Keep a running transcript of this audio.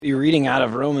Be reading out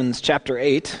of Romans chapter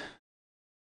 8. If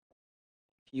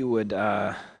you would,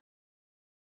 you're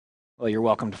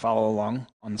welcome to follow along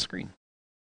on the screen.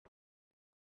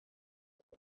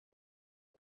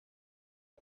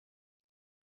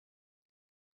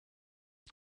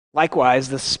 Likewise,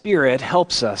 the Spirit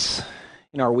helps us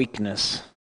in our weakness,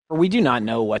 for we do not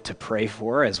know what to pray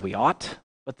for as we ought,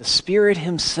 but the Spirit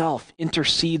himself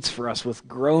intercedes for us with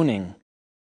groaning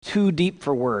too deep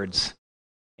for words.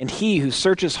 And he who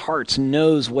searches hearts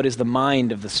knows what is the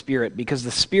mind of the Spirit, because the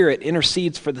Spirit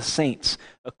intercedes for the saints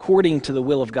according to the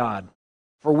will of God.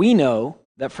 For we know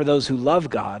that for those who love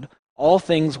God, all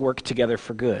things work together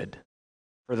for good,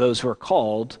 for those who are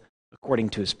called according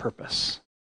to his purpose.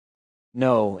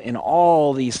 No, in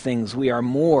all these things we are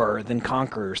more than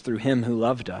conquerors through him who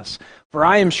loved us. For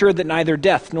I am sure that neither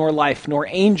death, nor life, nor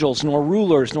angels, nor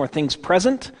rulers, nor things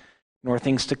present, nor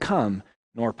things to come,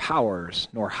 nor powers,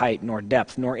 nor height, nor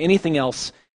depth, nor anything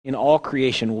else in all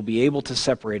creation will be able to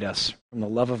separate us from the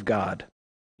love of God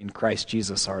in Christ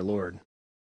Jesus our Lord.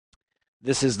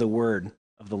 This is the word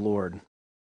of the Lord.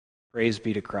 Praise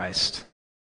be to Christ.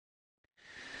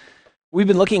 We've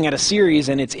been looking at a series,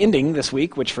 and it's ending this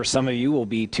week, which for some of you will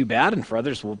be too bad, and for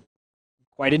others will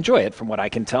quite enjoy it, from what I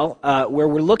can tell, where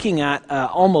we're looking at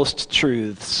almost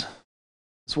truths.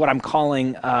 It's what I'm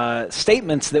calling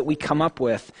statements that we come up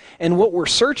with. And what we're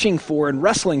searching for and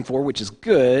wrestling for, which is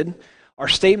good, are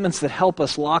statements that help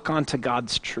us lock onto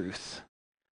God's truth.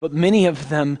 But many of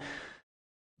them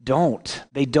don't.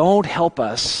 They don't help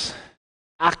us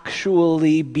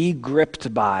actually be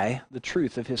gripped by the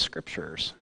truth of his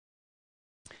scriptures.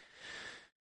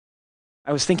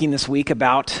 I was thinking this week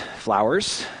about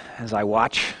flowers as I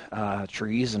watch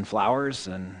trees and flowers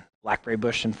and blackberry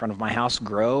bush in front of my house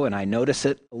grow, and I notice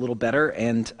it a little better.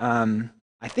 And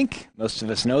I think most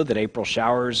of us know that April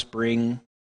showers bring.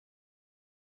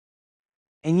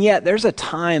 And yet there's a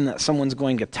time that someone's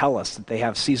going to tell us that they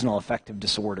have seasonal affective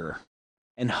disorder.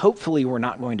 And hopefully we're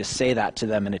not going to say that to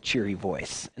them in a cheery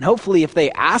voice. And hopefully if they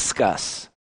ask us,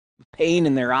 pain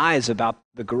in their eyes about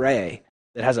the gray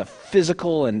that has a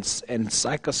physical and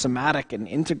psychosomatic and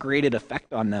integrated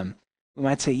effect on them, we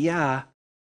might say, yeah,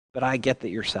 but I get that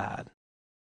you're sad.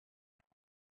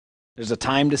 There's a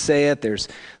time to say it.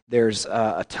 There's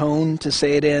a tone to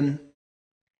say it in.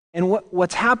 And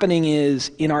what's happening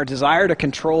is, in our desire to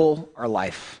control our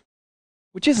life,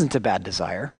 which isn't a bad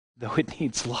desire, though it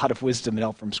needs a lot of wisdom and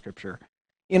help from Scripture,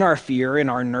 in our fear, in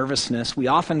our nervousness, we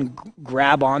often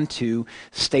grab onto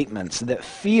statements that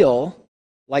feel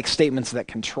like statements that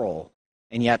control,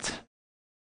 and yet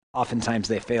oftentimes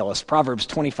they fail us. Proverbs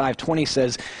 25:20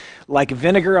 says, like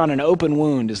vinegar on an open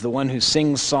wound is the one who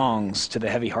sings songs to the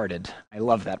heavy-hearted. I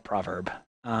love that proverb.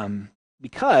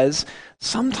 Because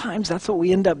sometimes that's what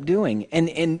we end up doing.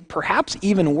 And perhaps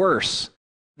even worse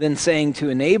than saying to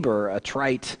a neighbor a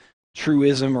trite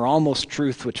truism or almost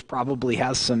truth, which probably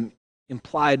has some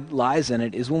implied lies in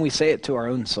it, is when we say it to our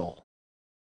own soul.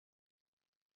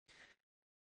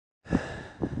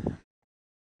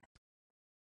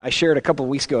 I shared a couple of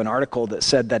weeks ago an article that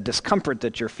said that discomfort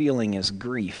that you're feeling is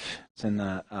grief. It's in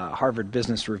the Harvard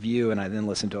Business Review, and I then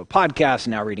listened to a podcast,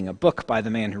 and now reading a book by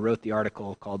the man who wrote the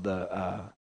article called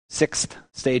The Sixth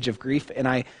Stage of Grief. And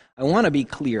I want to be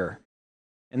clear,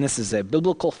 and this is a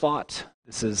biblical thought.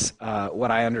 This is what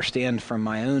I understand from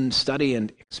my own study and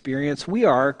experience. We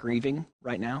are grieving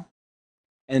right now.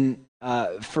 And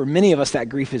for many of us, that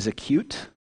grief is acute.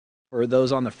 For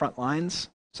those on the front lines,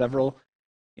 several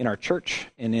in our church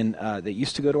and in that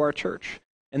used to go to our church.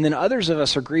 And then others of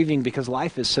us are grieving because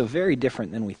life is so very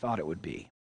different than we thought it would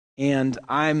be. And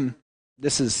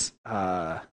this is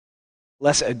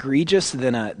less egregious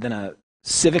than a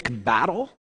civic battle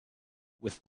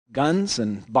with guns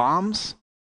and bombs,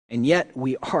 and yet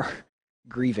we are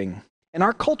grieving. And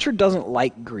our culture doesn't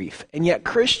like grief, and yet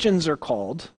Christians are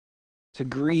called to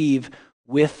grieve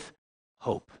with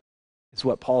hope, is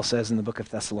what Paul says in the book of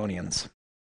Thessalonians.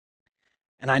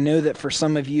 And I know that for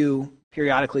some of you,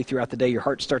 periodically throughout the day, your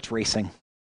heart starts racing.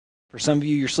 For some of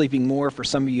you, you're sleeping more. For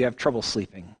some of you, you have trouble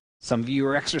sleeping. Some of you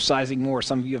are exercising more.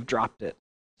 Some of you have dropped it.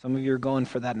 Some of you are going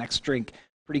for that next drink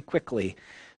pretty quickly.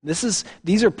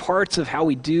 These are parts of how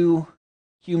we do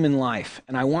human life,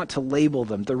 and I want to label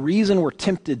them. The reason we're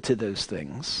tempted to those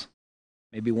things,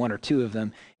 maybe one or two of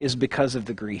them, is because of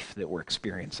the grief that we're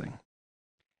experiencing.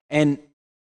 And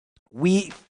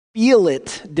we feel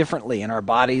it differently in our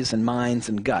bodies and minds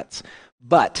and guts.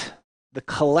 But the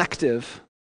collective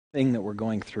thing that we're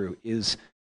going through is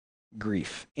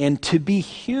grief. And to be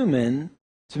human,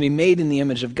 to be made in the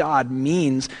image of God,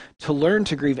 means to learn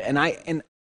to grieve. And I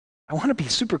I want to be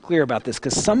super clear about this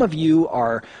because some of you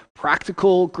are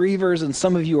practical grievers and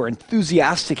some of you are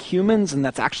enthusiastic humans, and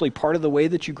that's actually part of the way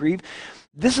that you grieve.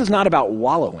 This is not about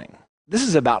wallowing. This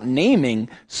is about naming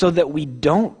so that we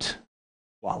don't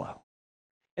wallow.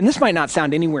 And this might not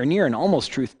sound anywhere near an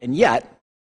almost truth, and yet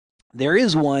there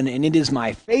is one, and it is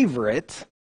my favorite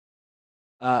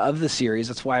of the series.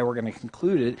 That's why we're going to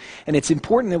conclude it. And it's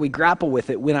important that we grapple with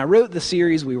it. When I wrote the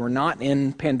series, we were not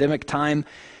in pandemic time,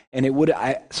 and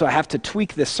so I have to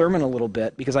tweak this sermon a little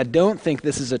bit because I don't think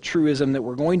this is a truism that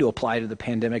we're going to apply to the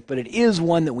pandemic, but it is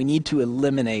one that we need to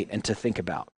eliminate and to think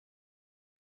about.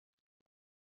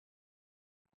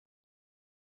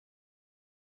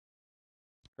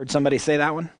 Heard somebody say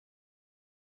that one?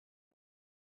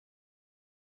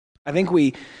 I think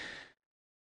we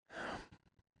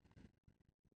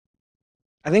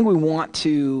want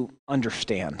to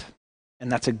understand, and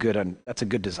that's a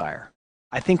good desire.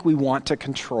 I think we want to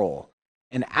control,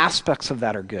 and aspects of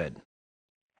that are good.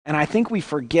 And I think we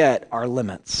forget our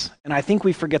limits, and I think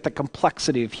we forget the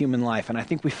complexity of human life, and I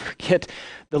think we forget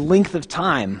the length of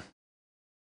time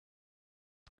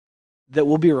that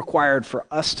will be required for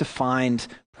us to find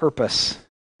purpose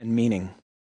and meaning.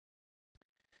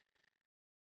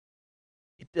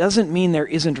 It doesn't mean there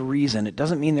isn't reason. It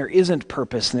doesn't mean there isn't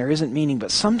purpose and there isn't meaning.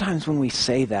 But sometimes when we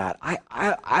say that,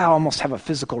 I almost have a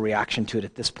physical reaction to it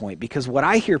at this point, because what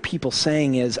I hear people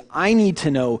saying is, I need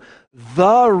to know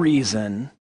the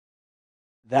reason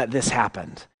that this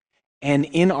happened. And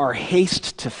in our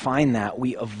haste to find that,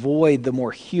 we avoid the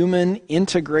more human,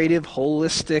 integrative,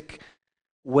 holistic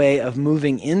way of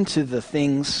moving into the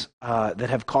things that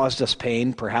have caused us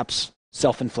pain, perhaps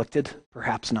self-inflicted,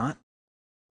 perhaps not.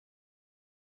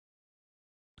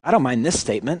 I don't mind this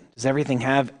statement. Does everything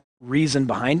have reason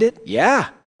behind it? Yeah.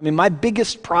 I mean, my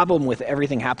biggest problem with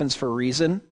everything happens for a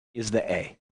reason is the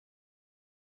A.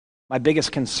 My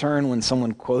biggest concern when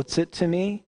someone quotes it to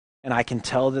me, and I can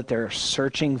tell that they're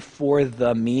searching for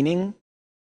the meaning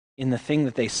in the thing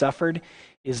that they suffered,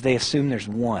 is they assume there's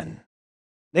one.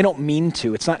 They don't mean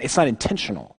to. It's not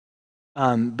intentional.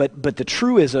 But the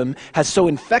truism has so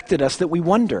infected us that we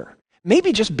wonder.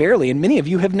 Maybe just barely, and many of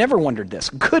you have never wondered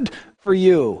this. Good for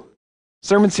you.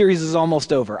 Sermon series is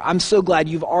almost over. I'm so glad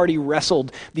you've already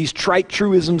wrestled these trite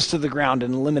truisms to the ground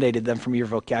and eliminated them from your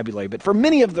vocabulary. But for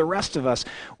many of the rest of us,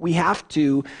 we have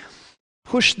to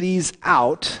push these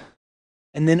out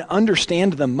and then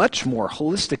understand them much more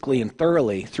holistically and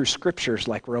thoroughly through scriptures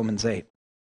like Romans 8.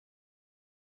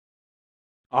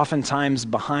 Oftentimes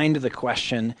behind the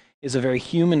question is a very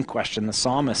human question. The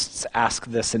psalmists ask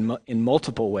this in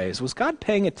multiple ways. Was God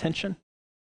paying attention?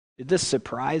 Did this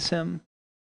surprise him?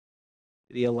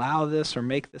 Did he allow this or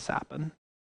make this happen?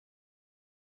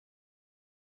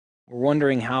 We're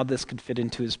wondering how this could fit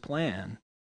into his plan.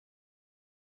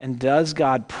 And does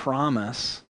God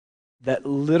promise that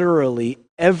literally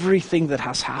everything that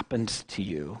has happened to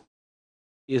you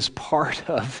is part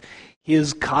of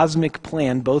his cosmic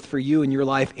plan, both for you and your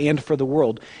life and for the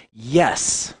world?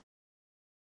 Yes.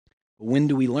 When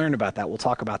do we learn about that? We'll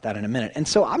talk about that in a minute. And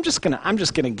so I'm just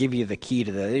gonna give you the key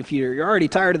to that. If you're already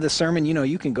tired of this sermon,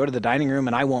 you can go to the dining room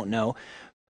and I won't know.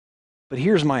 But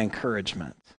here's my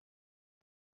encouragement.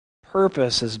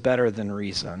 Purpose is better than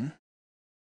reason,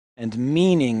 and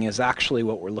meaning is actually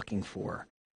what we're looking for.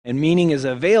 And meaning is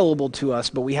available to us,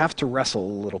 but we have to wrestle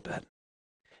a little bit.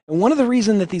 And one of the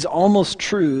reasons that these almost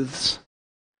truths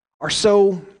are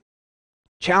so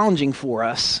challenging for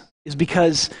us is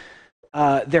because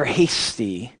they're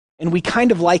hasty, and we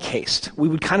kind of like haste. We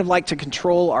would kind of like to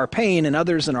control our pain and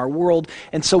others in our world,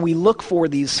 and so we look for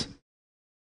these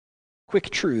quick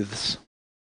truths,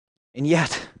 and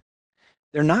yet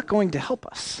they're not going to help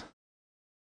us.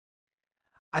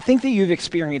 I think that you've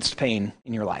experienced pain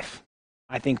in your life.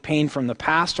 I think pain from the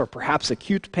past, or perhaps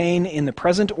acute pain in the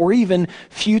present, or even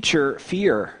future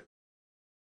fear.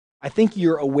 I think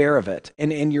you're aware of it,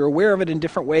 and you're aware of it in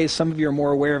different ways. Some of you are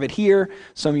more aware of it here,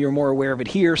 some of you are more aware of it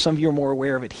here, some of you are more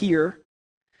aware of it here.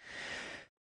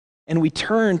 And we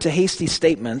turn to hasty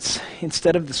statements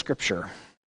instead of the scripture,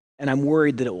 and I'm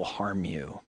worried that it will harm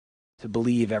you to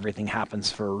believe everything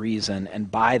happens for a reason,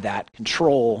 and by that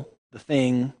control the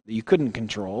thing that you couldn't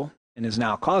control and is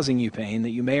now causing you pain that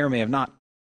you may or may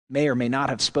not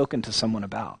have spoken to someone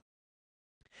about.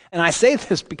 And I say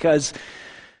this because,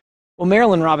 well,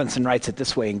 Marilyn Robinson writes it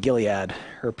this way in Gilead.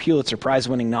 Her Pulitzer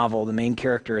Prize-winning novel, the main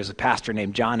character is a pastor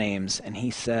named John Ames, and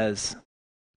he says,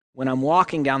 "When I'm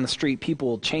walking down the street, people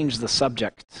will change the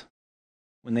subject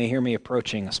when they hear me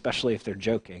approaching, especially if they're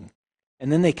joking.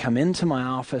 And then they come into my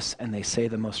office and they say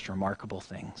the most remarkable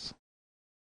things."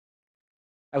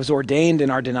 I was ordained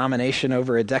in our denomination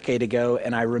over a decade ago,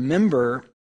 and I remember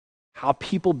how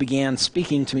people began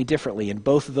speaking to me differently in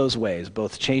both of those ways,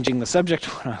 both changing the subject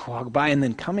when I walk by and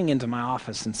then coming into my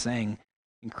office and saying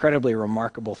incredibly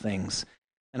remarkable things.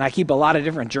 And I keep a lot of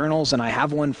different journals, and I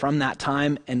have one from that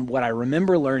time. And what I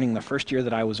remember learning the first year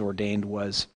that I was ordained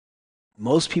was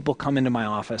most people come into my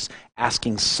office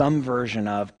asking some version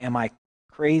of, am I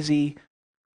crazy,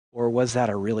 or was that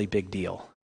a really big deal?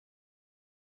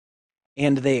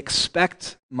 And they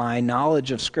expect my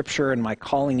knowledge of Scripture and my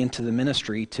calling into the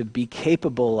ministry to be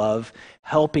capable of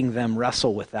helping them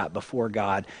wrestle with that before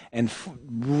God. And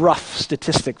rough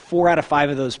statistic, 4 out of 5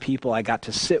 of those people I got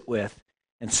to sit with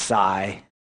and sigh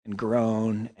and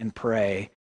groan and pray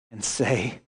and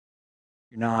say,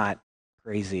 you're not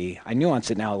crazy. I nuance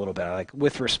it now a little bit. Like,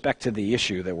 with respect to the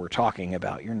issue that we're talking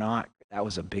about, you're not, that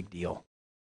was a big deal.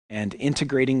 And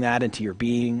integrating that into your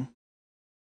being,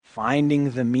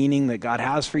 finding the meaning that God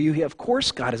has for you. Of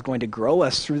course, God is going to grow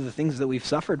us through the things that we've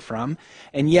suffered from.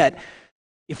 And yet,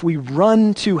 if we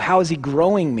run to how is he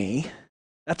growing me,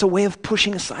 that's a way of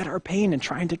pushing aside our pain and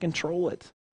trying to control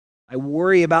it. I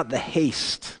worry about the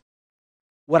haste.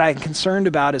 What I'm concerned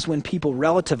about is when people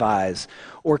relativize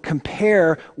or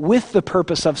compare with the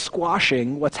purpose of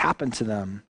squashing what's happened to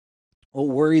them. What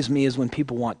worries me is when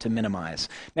people want to minimize.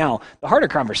 Now, the harder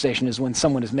conversation is when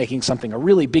someone is making something a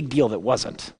really big deal that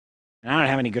wasn't. And I don't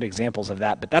have any good examples of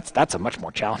that, but that's a much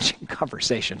more challenging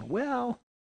conversation. Well,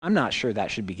 I'm not sure that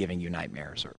should be giving you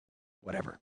nightmares or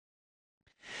whatever.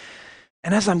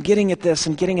 And as I'm getting at this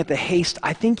and getting at the haste,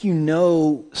 I think you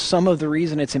know some of the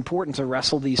reason it's important to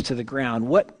wrestle these to the ground.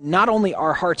 What, not only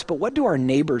our hearts, but what do our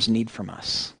neighbors need from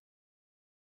us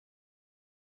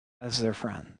as their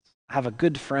friends? I have a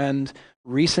good friend,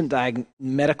 recent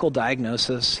medical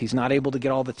diagnosis. He's not able to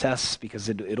get all the tests because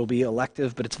it'll be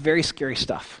elective, but it's very scary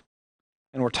stuff.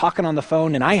 And we're talking on the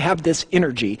phone, and I have this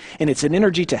energy, and it's an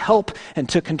energy to help and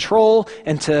to control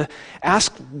and to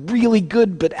ask really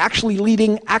good but actually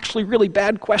really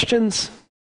bad questions.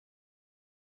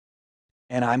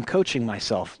 And I'm coaching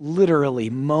myself literally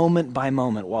moment by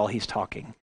moment while he's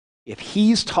talking. If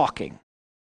he's talking,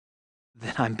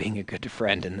 then I'm being a good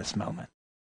friend in this moment.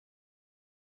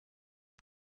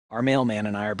 Our mailman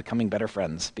and I are becoming better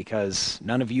friends because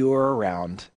none of you are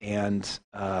around, and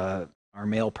our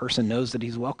mail person knows that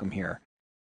he's welcome here.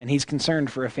 And he's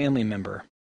concerned for a family member.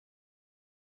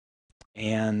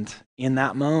 And in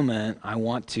that moment, I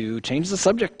want to change the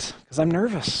subject because I'm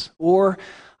nervous. Or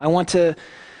I want to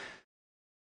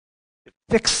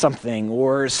fix something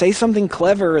or say something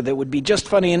clever that would be just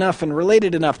funny enough and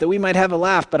related enough that we might have a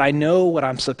laugh, but I know what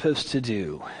I'm supposed to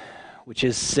do, which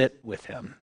is sit with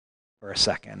him for a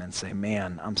second and say,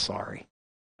 man, I'm sorry.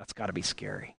 That's got to be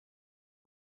scary.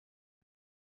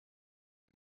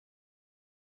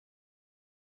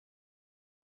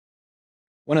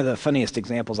 One of the funniest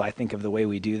examples I think of the way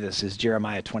we do this is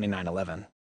Jeremiah 29:11.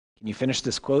 Can you finish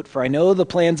this quote? For I know the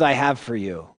plans I have for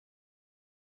you.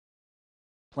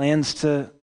 Plans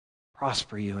to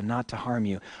prosper you and not to harm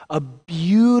you. A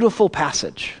beautiful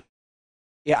passage.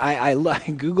 Yeah, I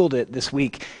Googled it this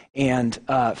week and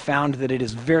found that it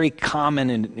is very common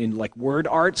in like word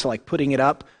art, so like putting it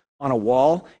up on a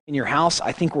wall in your house.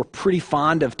 I think we're pretty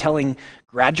fond of telling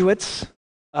graduates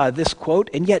this quote,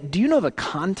 and yet do you know the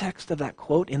context of that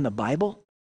quote in the Bible?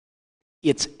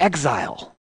 It's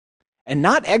exile. And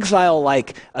not exile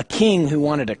like a king who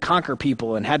wanted to conquer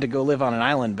people and had to go live on an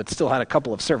island but still had a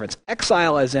couple of servants.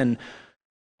 Exile as in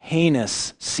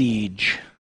heinous siege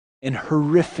and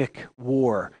horrific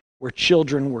war where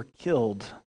children were killed.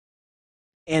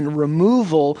 And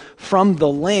removal from the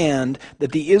land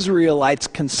that the Israelites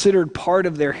considered part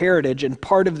of their heritage and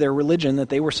part of their religion that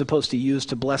they were supposed to use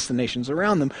to bless the nations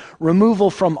around them.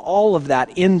 Removal from all of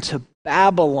that into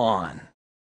Babylon,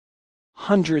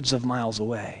 hundreds of miles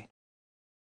away.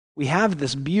 We have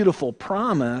this beautiful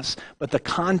promise, but the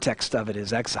context of it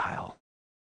is exile.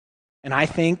 And I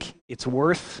think it's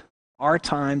worth our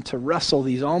time to wrestle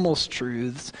these almost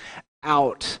truths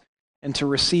out and to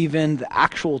receive in the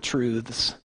actual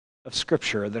truths of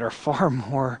Scripture that are far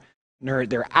more,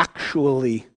 they're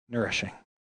actually nourishing.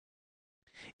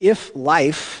 If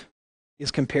life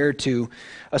is compared to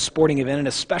a sporting event, and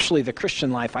especially the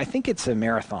Christian life, I think it's a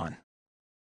marathon.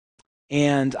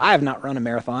 And I have not run a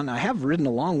marathon. I have ridden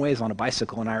a long ways on a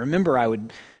bicycle, and I remember I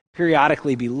would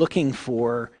periodically be looking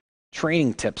for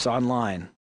training tips online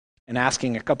and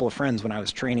asking a couple of friends when I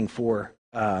was training for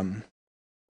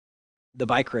the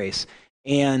bike race.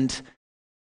 And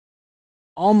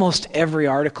almost every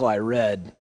article I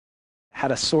read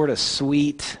had a sort of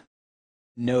sweet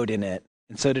note in it,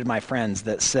 and so did my friends,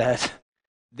 that said,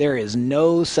 there is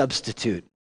no substitute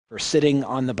for sitting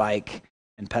on the bike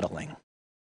and pedaling.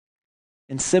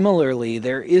 And similarly,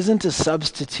 there isn't a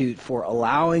substitute for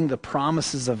allowing the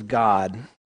promises of God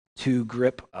to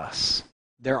grip us.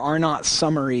 There are not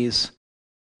summaries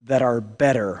that are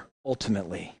better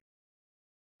ultimately.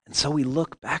 And so we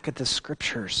look back at the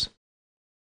scriptures.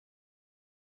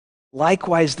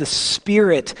 Likewise, the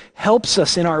Spirit helps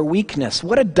us in our weakness.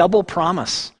 What a double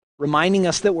promise, reminding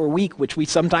us that we're weak, which we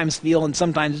sometimes feel and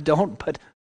sometimes don't, but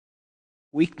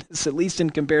weakness, at least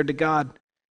in compared to God.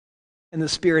 And the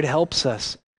Spirit helps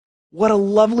us. What a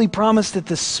lovely promise that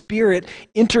the Spirit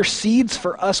intercedes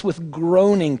for us with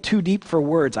groaning too deep for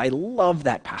words. I love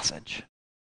that passage.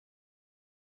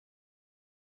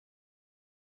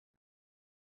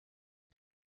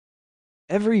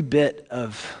 Every bit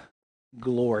of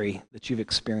glory that you've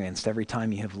experienced, every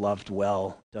time you have loved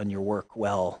well, done your work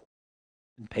well,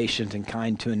 been patient and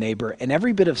kind to a neighbor, and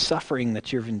every bit of suffering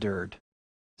that you've endured,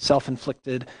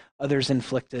 self-inflicted, others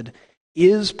inflicted,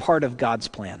 is part of God's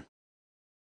plan.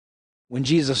 When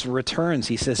Jesus returns,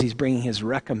 he says he's bringing his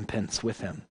recompense with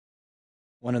him.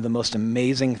 One of the most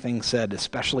amazing things said,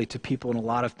 especially to people in a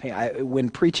lot of pain. When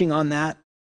preaching on that,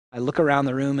 I look around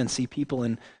the room and see people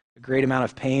in a great amount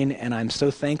of pain, and I'm so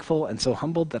thankful and so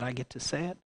humbled that I get to say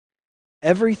it.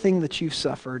 Everything that you've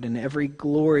suffered and every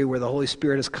glory where the Holy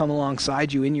Spirit has come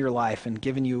alongside you in your life and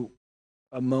given you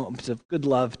a moment of good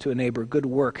love to a neighbor, good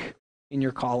work in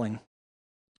your calling,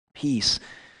 peace,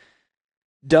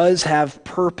 does have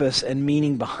purpose and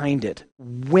meaning behind it.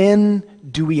 When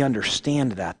do we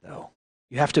understand that, though?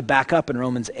 You have to back up in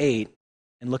Romans 8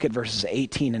 and look at verses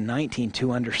 18 and 19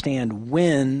 to understand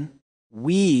when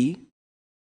we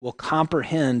will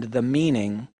comprehend the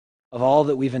meaning of all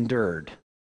that we've endured.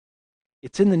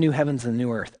 It's in the new heavens and the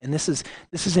new earth. And this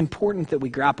is important that we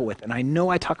grapple with. And I know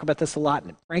I talk about this a lot,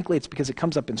 and frankly, it's because it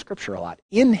comes up in Scripture a lot.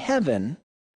 In heaven,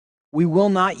 we will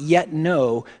not yet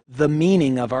know the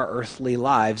meaning of our earthly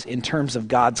lives in terms of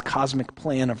God's cosmic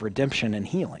plan of redemption and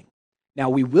healing. Now,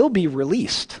 we will be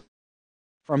released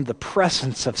from the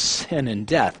presence of sin and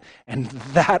death, and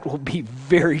that will be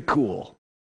very cool.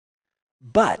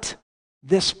 But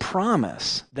this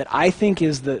promise that I think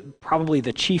is probably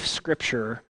the chief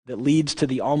scripture that leads to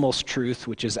the almost truth,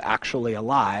 which is actually a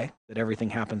lie, that everything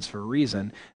happens for a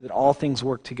reason, that all things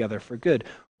work together for good.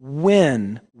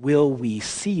 When will we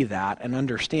see that and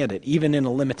understand it, even in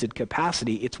a limited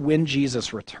capacity? It's when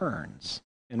Jesus returns,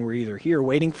 and we're either here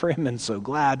waiting for him and so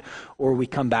glad, or we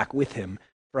come back with him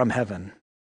from heaven.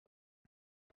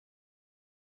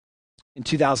 In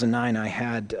 2009,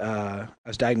 I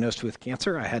was diagnosed with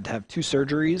cancer. I had to have 2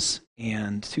 surgeries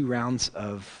and 2 rounds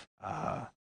of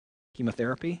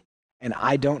chemotherapy, and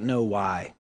I don't know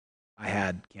why I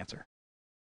had cancer.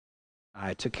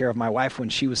 I took care of my wife when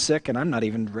she was sick, and I'm not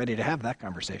even ready to have that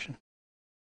conversation.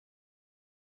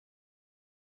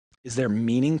 Is there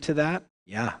meaning to that?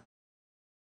 Yeah.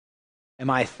 Am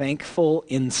I thankful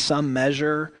in some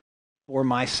measure for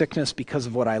my sickness because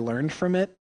of what I learned from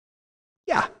it?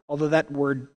 Yeah, although that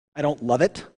word, I don't love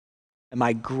it. Am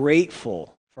I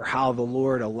grateful for how the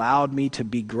Lord allowed me to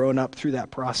be grown up through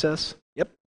that process? Yep.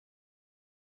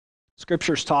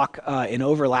 Scriptures talk in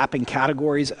overlapping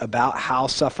categories about how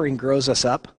suffering grows us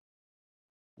up.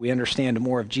 We understand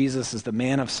more of Jesus as the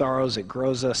man of sorrows. It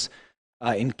grows us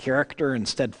in character and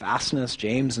steadfastness.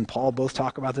 James and Paul both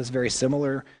talk about this very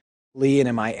similarly. And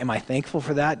am I thankful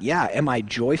for that? Yeah. Am I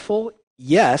joyful?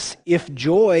 Yes, if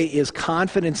joy is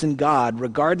confidence in God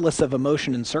regardless of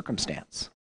emotion and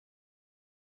circumstance.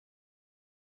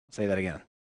 I'll say that again.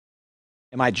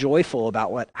 Am I joyful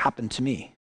about what happened to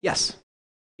me? Yes.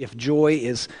 If joy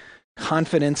is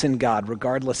confidence in God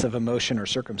regardless of emotion or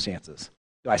circumstances.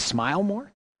 Do I smile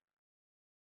more?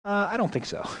 I don't think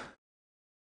so.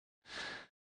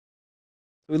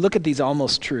 We look at these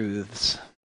almost truths.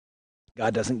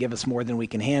 God doesn't give us more than we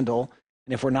can handle.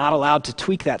 And if we're not allowed to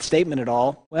tweak that statement at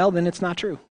all, well, then it's not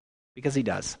true, because he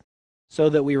does, so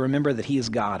that we remember that he is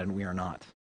God and we are not.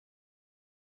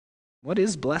 What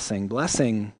is blessing?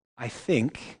 Blessing, I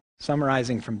think,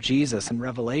 summarizing from Jesus in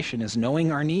Revelation, is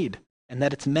knowing our need and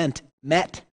that it's met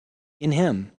in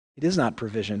him. It is not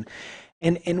provision.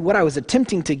 And what I was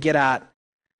attempting to get at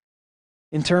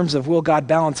in terms of will God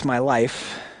balance my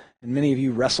life, and many of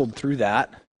you wrestled through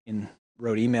that and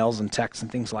wrote emails and texts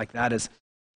and things like that, is,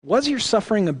 was your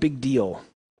suffering a big deal?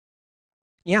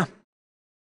 Yeah.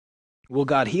 Will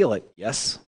God heal it?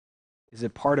 Yes. Is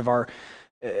it part of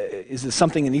is it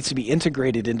something that needs to be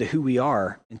integrated into who we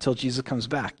are until Jesus comes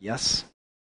back? Yes.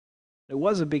 It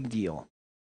was a big deal.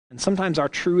 And sometimes our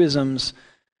truisms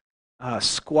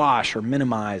squash or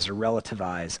minimize or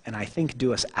relativize, and I think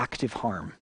do us active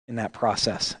harm in that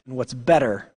process. And what's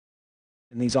better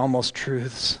than these almost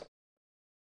truths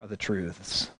are the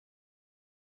truths.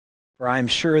 For I am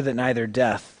sure that neither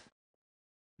death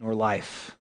nor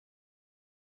life,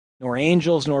 nor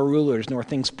angels, nor rulers, nor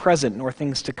things present, nor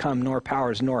things to come, nor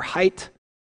powers, nor height,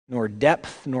 nor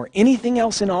depth, nor anything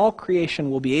else in all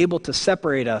creation will be able to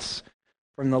separate us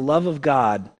from the love of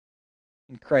God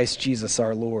in Christ Jesus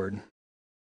our Lord.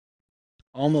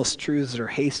 Almost truths are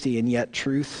hasty, and yet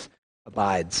truth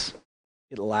abides.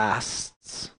 It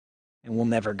lasts and will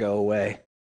never go away.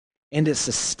 And it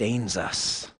sustains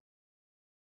us.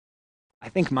 I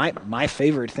think my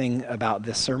favorite thing about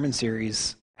this sermon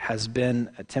series has been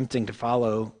attempting to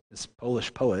follow this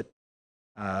Polish poet,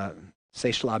 Czesław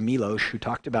Miłosz, who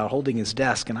talked about holding his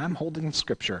desk, and I'm holding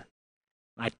Scripture.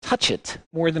 I touch it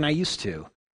more than I used to.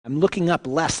 I'm looking up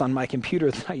less on my computer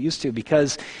than I used to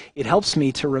because it helps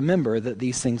me to remember that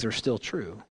these things are still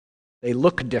true. They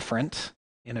look different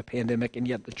in a pandemic, and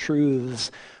yet the truths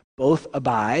both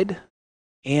abide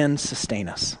and sustain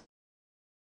us.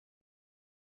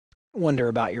 I wonder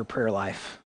about your prayer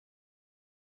life.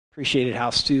 Appreciated how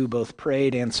Stu both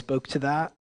prayed and spoke to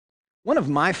that. One of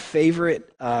my favorite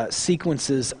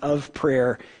sequences of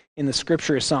prayer in the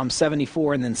Scripture is Psalm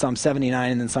 74, and then Psalm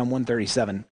 79, and then Psalm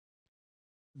 137.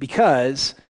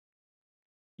 Because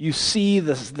you see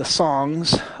the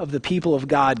songs of the people of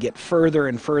God get further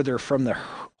and further from the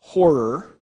horror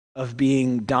of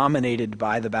being dominated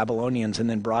by the Babylonians and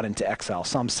then brought into exile.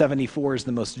 Psalm 74 is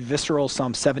the most visceral.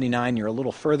 Psalm 79, you're a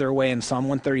little further away. In Psalm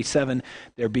 137,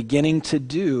 they're beginning to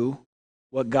do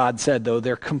what God said, though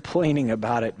they're complaining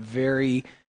about it very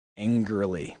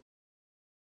angrily.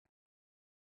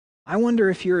 I wonder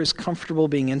if you're as comfortable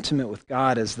being intimate with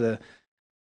God as the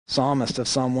psalmist of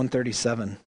Psalm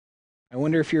 137. I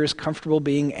wonder if you're as comfortable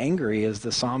being angry as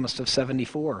the psalmist of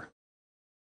 74.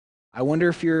 I wonder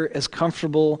if you're as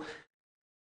comfortable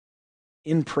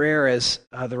in prayer as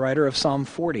the writer of Psalm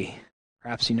 40.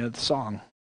 Perhaps you know the song.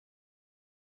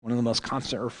 One of the most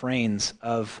constant refrains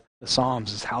of the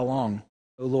Psalms is, "How long,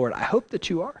 O Lord?" I hope that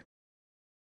you are.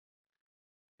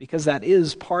 Because that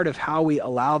is part of how we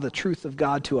allow the truth of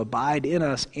God to abide in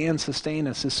us and sustain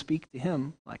us, is speak to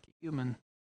Him like a human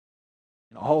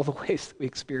in all the ways that we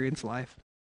experience life.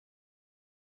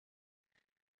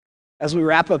 As we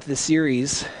wrap up this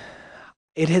series,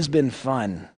 it has been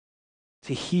fun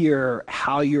to hear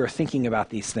how you're thinking about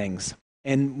these things.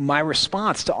 And my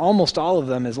response to almost all of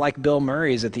them is like Bill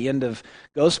Murray's at the end of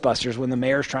Ghostbusters when the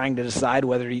mayor's trying to decide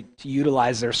whether to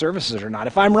utilize their services or not.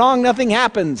 If I'm wrong, nothing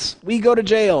happens. We go to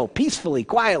jail peacefully,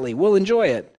 quietly. We'll enjoy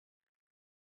it.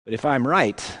 But if I'm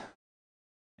right,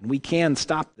 and we can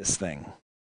stop this thing,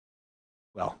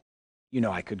 well, you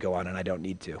know I could go on and I don't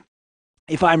need to.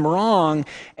 If I'm wrong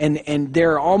and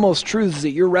there are almost truths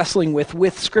that you're wrestling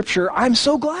with Scripture, I'm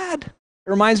so glad. It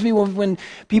reminds me of when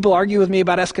people argue with me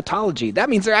about eschatology. That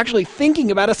means they're actually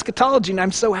thinking about eschatology, and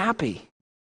I'm so happy.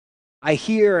 I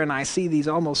hear and I see these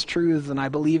almost truths, and I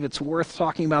believe it's worth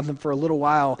talking about them for a little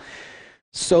while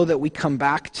so that we come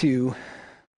back to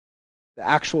the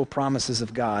actual promises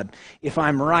of God. If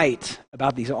I'm right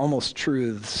about these almost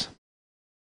truths,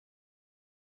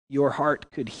 your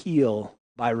heart could heal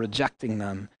by rejecting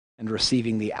them and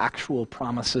receiving the actual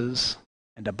promises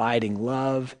and abiding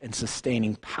love and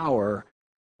sustaining power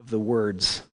of the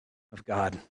words of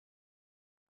God.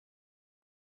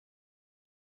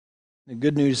 The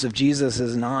good news of Jesus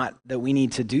is not that we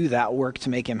need to do that work to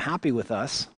make Him happy with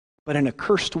us, but in a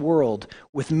cursed world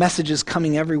with messages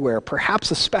coming everywhere, perhaps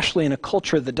especially in a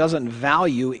culture that doesn't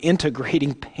value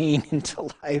integrating pain into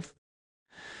life,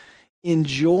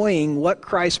 enjoying what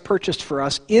Christ purchased for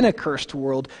us in a cursed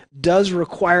world does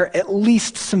require at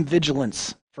least some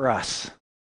vigilance for us.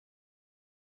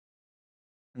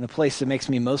 And the place that makes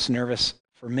me most nervous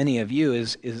for many of you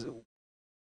is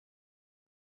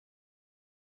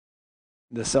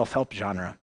the self-help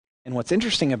genre. And what's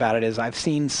interesting about it is I've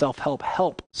seen self-help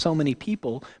help so many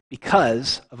people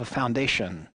because of a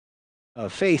foundation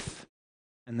of faith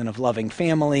and then of loving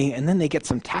family, and then they get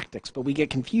some tactics, but we get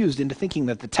confused into thinking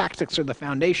that the tactics are the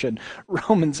foundation.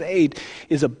 Romans 8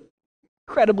 is an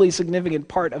incredibly significant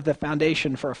part of the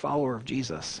foundation for a follower of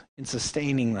Jesus in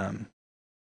sustaining them,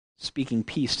 speaking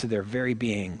peace to their very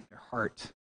being, their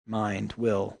heart, mind,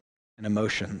 will, and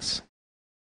emotions.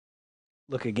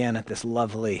 Look again at this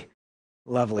lovely,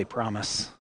 lovely promise.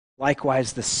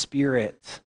 Likewise, the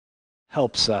Spirit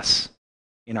helps us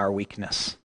in our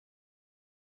weakness.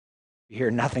 You hear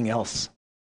nothing else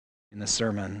in the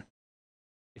sermon.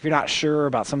 If you're not sure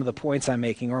about some of the points I'm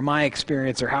making or my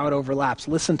experience or how it overlaps,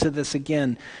 listen to this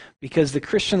again, because the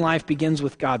Christian life begins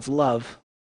with God's love,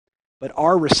 but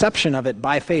our reception of it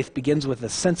by faith begins with a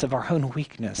sense of our own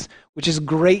weakness, which is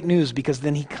great news because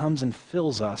then He comes and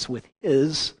fills us with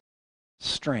His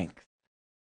strength.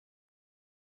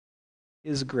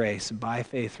 his grace by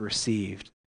faith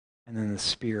received, and then the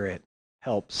Spirit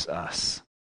helps us,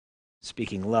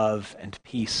 speaking love and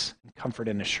peace and comfort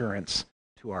and assurance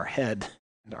to our head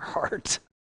and our heart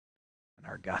and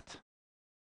our gut.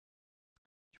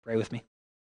 Would you pray with me?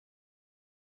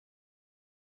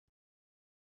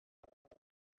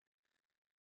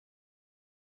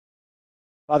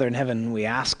 Father in heaven, we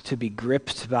ask to be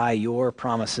gripped by your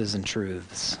promises and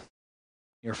truths,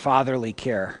 your fatherly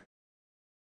care,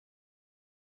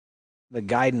 the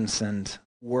guidance and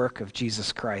work of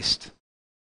Jesus Christ.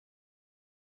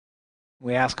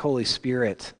 We ask, Holy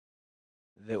Spirit,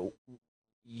 that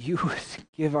you would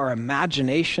give our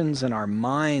imaginations and our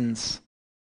minds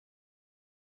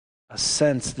a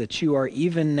sense that you are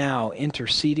even now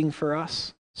interceding for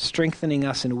us, strengthening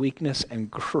us in weakness, and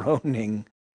groaning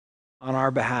on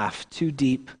our behalf, too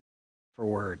deep for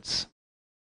words.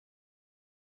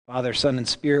 Father, Son, and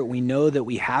Spirit, we know that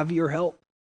we have your help,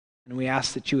 and we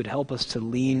ask that you would help us to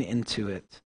lean into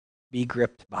it, be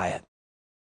gripped by it.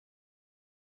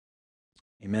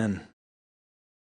 Amen.